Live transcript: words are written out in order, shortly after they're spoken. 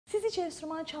Siz hiç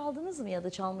enstrüman çaldınız mı ya da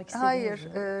çalmak istediniz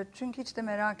Hayır, mi? çünkü hiç de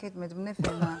merak etmedim. Ne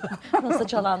fena. Nasıl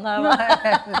çalanlar var?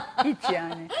 Hiç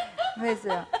yani.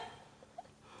 Mesela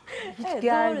hiç Evet,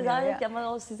 gelmiyor doğru, ya.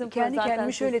 ama o sizin Kendi zaten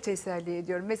kendimi siz... şöyle teselli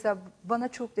ediyorum. Mesela bana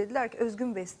çok dediler ki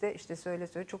özgün beste, işte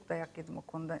söyle çok dayak yedim o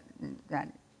konuda,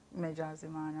 yani mecazi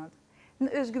manada.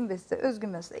 Özgün beste,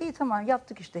 özgün beste. İyi, tamam,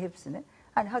 yaptık işte hepsini.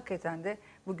 Hani hakikaten de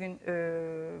bugün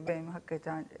benim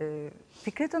hakikaten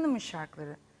Fikret Hanım'ın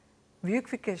şarkıları, Büyük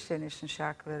Fikret Şener'in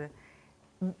şarkıları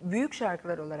büyük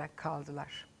şarkılar olarak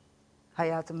kaldılar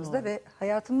hayatımızda. Doğru. Ve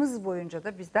hayatımız boyunca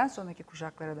da bizden sonraki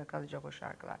kuşaklara da kalacak o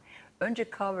şarkılar. Önce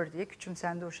cover diye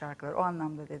küçümsendi o şarkılar. O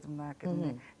anlamda dedim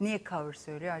hakikaten. Niye cover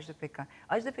söylüyor Ajda Pekkan?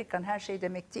 Ajda Pekkan her şey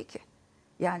demek değil ki.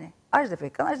 Yani Ajda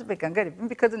Pekkan garibim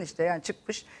bir kadın işte, yani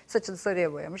çıkmış, saçını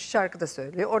sarıya boyamış, şarkı da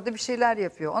söylüyor. Orada bir şeyler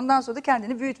yapıyor. Ondan sonra da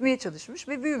kendini büyütmeye çalışmış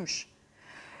ve büyümüş.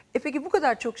 Peki bu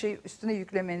kadar çok şey üstüne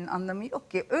yüklemenin anlamı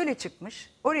yok ki. Öyle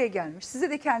çıkmış, oraya gelmiş, size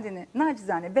de kendini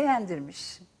nacizane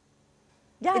beğendirmiş.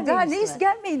 Gelmeyin Daha üstüme. neyiz,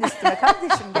 gelmeyin üstüne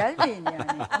kardeşim, gelmeyin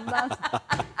yani. Ondan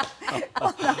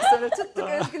sonra tuttuk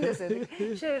Özgün'le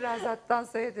söyledik. Şehrazat'tan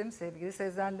söyledim, sevgili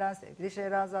Sezen'den, sevgili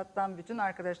Şehrazat'tan, bütün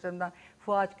arkadaşlarımdan,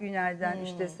 Fuat Güner'den,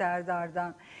 işte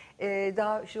Serdar'dan.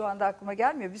 Daha şu anda aklıma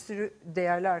gelmiyor, bir sürü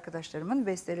değerli arkadaşlarımın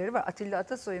besteleri var. Atilla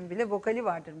Atasoy'un bile vokali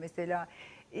vardır mesela.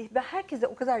 Ben herkese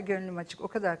o kadar gönlüm açık, o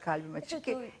kadar kalbim açık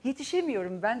ki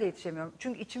yetişemiyorum, ben de yetişemiyorum.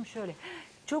 Çünkü içim şöyle,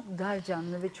 çok dar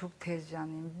canlı ve çok tez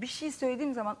canlıyım. Bir şey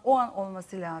söylediğim zaman o an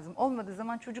olması lazım. Olmadığı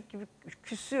zaman çocuk gibi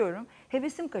küsüyorum.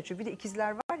 Hevesim kaçıyor. Bir de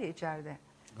ikizler var ya içeride.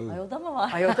 Ay, o da mı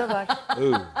var? Ay o da var.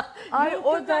 Ay Yok,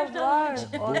 o da Ajda var.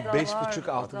 Hanımcığım. O Bu da var,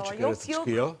 5.30-6.30 o da var. arası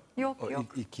çıkıyor. Yok O yok.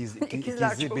 ikizi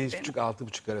İkizler çok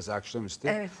 5.30-6.30 arası akşamüstü.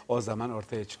 Evet. O zaman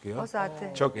ortaya çıkıyor. O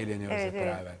zaten. Çok eğleniyoruz Evet, hep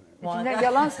evet. beraber. İçimden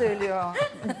yalan söylüyor.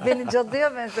 Beni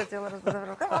cadıya benzetiyorlar.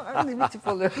 Bir tip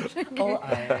oluyor çünkü.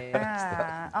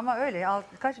 Ama öyle.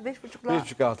 Kaç? 5.30'la.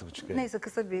 5.30-6.30. Evet. Neyse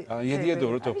kısa bir Yani şey 7'ye böyle.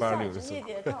 doğru Bir toparlıyoruz. saniye,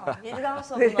 7'ye tamam. 7'den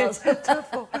sonra Böyle lazım.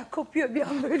 trafo kopuyor bir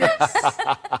an böyle.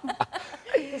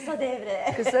 Kısa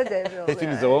devre. Kısa devre oluyor.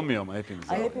 Hepinize olmuyor mu?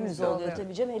 Hepinize. Ay, hepimizde oluyor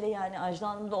tabii canım. Hele yani Ajda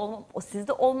Hanım'da o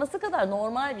sizde olması kadar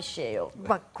normal bir şey yok.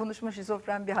 Bak, konuşma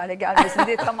şizofren bir hale gelmesin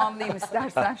diye tamamlayayım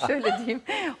istersen. Şöyle diyeyim.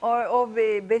 O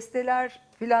besteler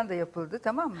filan da yapıldı,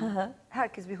 tamam mı?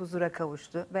 Herkes bir huzura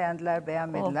kavuştu. Beğendiler,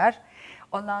 beğenmediler.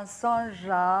 Ondan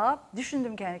sonra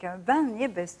düşündüm kendi kendime. Ben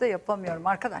niye beste yapamıyorum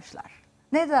arkadaşlar?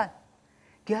 Neden?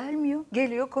 Gelmiyor.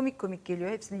 Geliyor, komik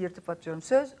geliyor. Hepsini yırtıp atıyorum.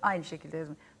 Söz aynı şekilde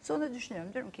yazıyorum. Sonra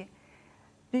düşünüyorum, diyorum ki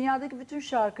dünyadaki bütün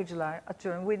şarkıcılar,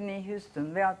 atıyorum Whitney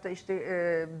Houston veyahut da işte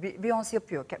Beyoncé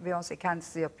yapıyor. Beyoncé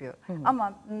kendisi yapıyor.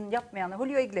 Ama yapmayanlar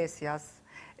Julio Iglesias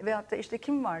veyahut da işte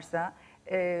kim varsa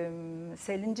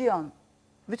Celine Dion.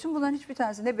 Bütün bunların hiçbir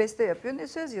tanesi ne beste yapıyor ne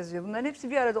söz yazıyor. Bunların hepsi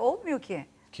bir arada olmuyor ki.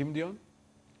 Kim diyorsun?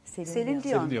 Celine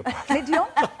Dion. Celine Dion. Ne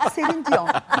diyorsun? Celine Dion.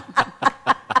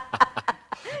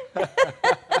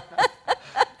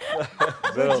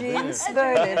 Bu jeans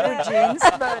böyle, bu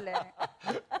jeans böyle.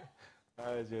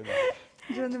 Ay canım.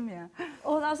 Canım ya.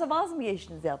 Ondan sonra vaz mı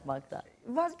geçtiniz yapmaktan?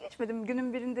 Vazgeçmedim.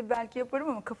 Günün birinde belki yaparım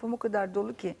ama kafam o kadar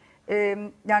dolu ki.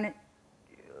 Yani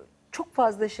çok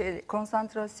fazla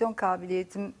konsantrasyon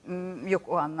kabiliyetim yok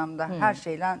o anlamda. Her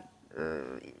şeyle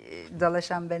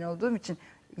dalaşan ben olduğum için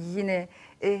yine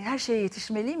her şeye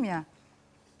yetişmeliyim ya.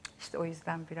 İşte o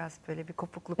yüzden biraz böyle bir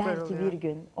kopukluklar Belki oluyor. bir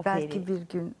gün o Belki peri bir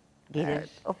gün gelir. Evet,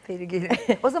 o peri gelir.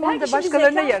 O zaman Belki da şimdi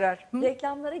başkalarına yarar.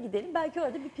 Reklamlara gidelim. Belki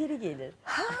orada bir peri gelir.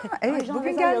 Evet, Ajda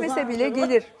bugün mesela gelmese yazar bile canım.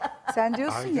 gelir. Sen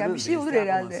diyorsun ya, Ajda'nın bir şey olur beste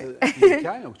herhalde. yapması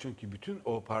imkan yok. Çünkü bütün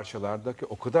o parçalardaki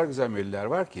o kadar güzel melodiler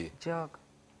var ki. Çok.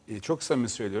 Çok samimi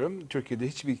söylüyorum. Türkiye'de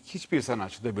hiçbir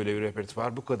sanatçıda böyle bir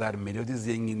repertuar, bu kadar melodi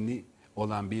zenginliği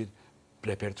olan bir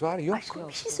repertuar yok. Aşkım,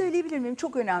 bir şey söyleyebilir miyim?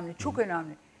 Çok önemli, çok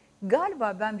önemli.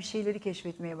 Galiba ben bir şeyleri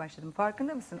keşfetmeye başladım.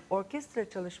 Farkında mısın? Orkestra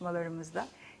çalışmalarımızda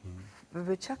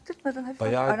böyle çaktırtmadan hafif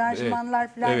Bayağı,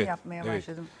 aranjmanlar falan evet, yapmaya evet.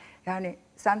 başladım. Yani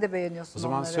sen de beğeniyorsun O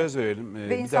zaman onları. söz verelim. Ve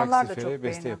Bir insanlar dahaki da sefere çok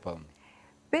beste beğeniyor. yapalım.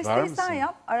 Besteyi sen mısın?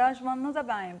 yap, aranjmanını da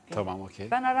ben yapayım. Tamam,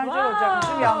 okey. Ben aranjör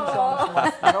olacakmışım, yanlış olmuşum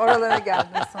aslında. Oralara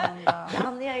geldim sonunda.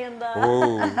 Canlı yayında.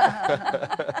 Oo.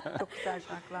 Çok güzel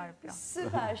şarkılar yapıyor.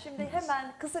 Süper. Şimdi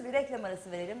hemen kısa bir reklam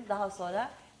arası verelim. Daha sonra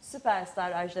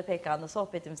süperstar Ajda Pekkan'la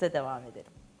sohbetimize devam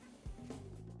edelim.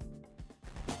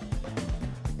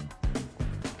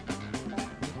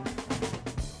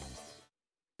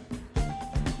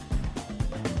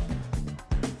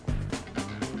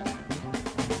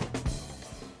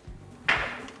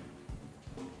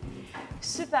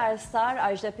 Süperstar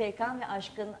Ajda Pekkan ve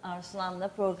Aşkın Arsulan'la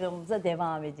programımıza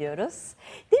devam ediyoruz.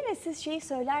 Değil mi, siz şeyi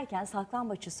söylerken,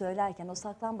 saklambaçı söylerken o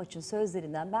saklambaçın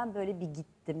sözlerinden ben böyle bir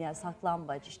gittim. Yani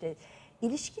saklambaç işte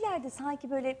ilişkilerde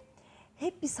sanki böyle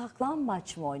hep bir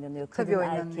saklambaç mı oynanıyor kadın Tabii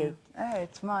oynanıyor. erkek?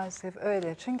 Evet, maalesef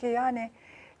öyle. Çünkü yani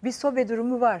bir sobe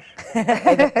durumu var.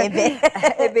 Ebe.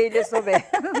 Ebeyle sobe.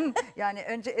 Yani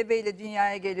önce ebeyle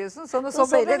dünyaya geliyorsun, sonra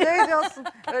sobeyle dövüyorsun.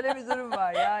 Öyle bir durum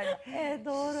var yani. Evet,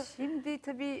 doğru. Şimdi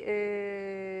tabii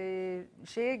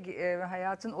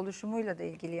hayatın oluşumuyla da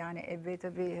ilgili, yani ebe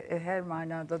tabii her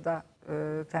manada da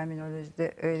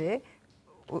terminolojide öyle.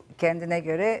 Kendine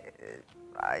göre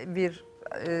bir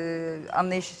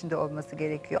anlayış içinde olması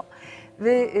gerekiyor.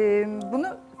 Ve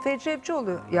bunu Fecri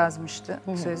Ebcioğlu yazmıştı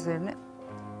sözlerini.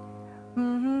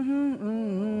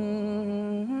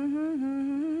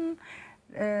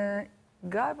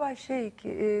 Galiba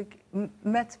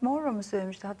Matt Monro mu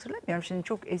söylemişti, hatırlamıyorum şimdi,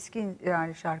 çok eski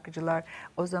yani şarkıcılar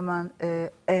o zaman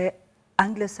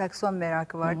Anglo-Sakson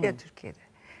merakı vardı ya Türkiye'de.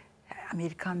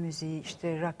 Amerikan müziği,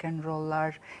 işte rock and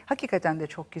roll'lar hakikaten de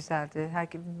çok güzeldi.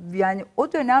 Yani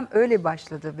o dönem öyle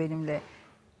başladı benimle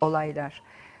olaylar.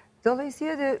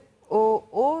 Dolayısıyla da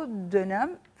o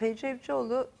dönem Fecri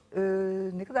Ebcioğlu,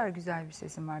 ne kadar güzel bir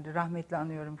sesim vardı. Rahmetle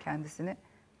anıyorum kendisini.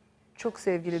 Çok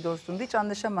sevgili dostumdu. Hiç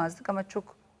anlaşamazdık ama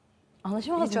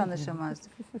hiç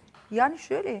anlaşamazdık. Yani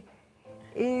şöyle,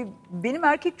 benim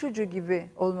erkek çocuğu gibi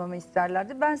olmamı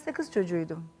isterlerdi. Ben ise kız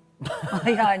çocuğuydum.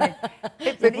 Yani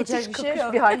hep böyle Yapacak itiş bir şey kakış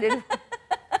yok. bir hallerim.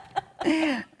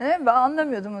 Ben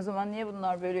anlamıyordum o zaman niye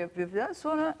bunlar böyle yapıyor falan.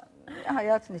 Sonra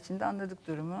hayatın içinde anladık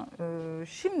durumu.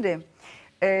 Şimdi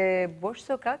Boş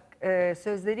Sokak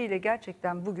sözleriyle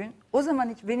gerçekten bugün, o zaman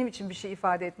hiç benim için bir şey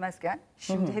ifade etmezken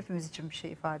şimdi hepimiz için bir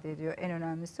şey ifade ediyor. En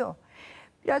önemlisi o.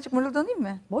 Birazcık mırıldanayım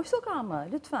mı? Boş sokağa mı?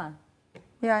 Lütfen.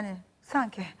 Yani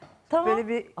sanki Tamam. böyle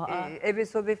bir ebe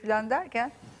sobe falan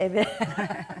derken. Evet.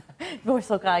 Boş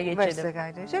sokağa Boş geçelim.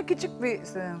 Sokak'ta. Şöyle küçük bir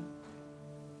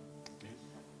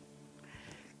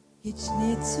Hiç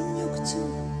niyetim yoktu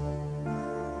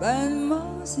ben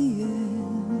maziye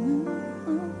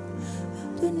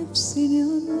dönüp seni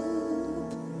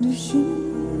anıp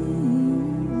düşünmeye.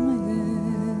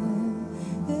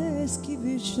 Eski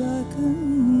bir şarkın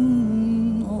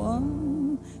o an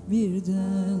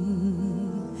birden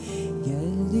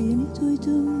geldiğini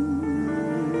duydum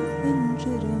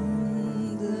penceremden.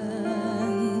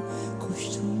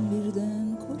 Koştum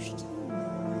birden koştum,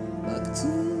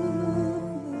 baktım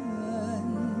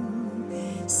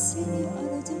seni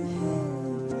aradım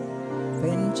hep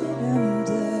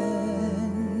penceremden.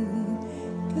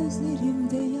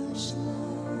 Gözlerimde yaşlar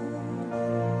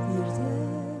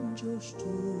birden coştu.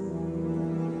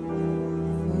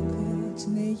 Fakat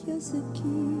ne yazık ki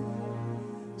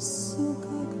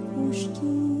sokak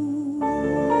boştu.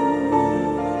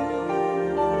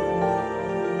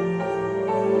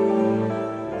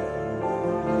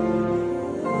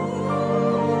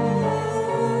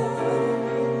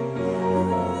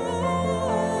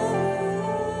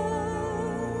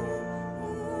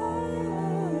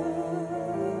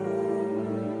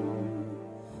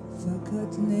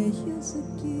 Fakat ne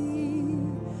yazık ki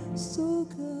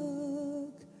sokak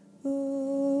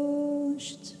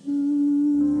boştu.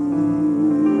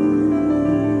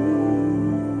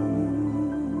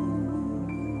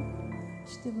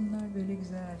 İşte bunlar böyle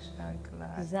güzel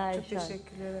şarkılar. Güzel Çok şarkı.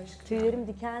 teşekkürler aşkım. Tüylerim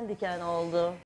diken diken oldu.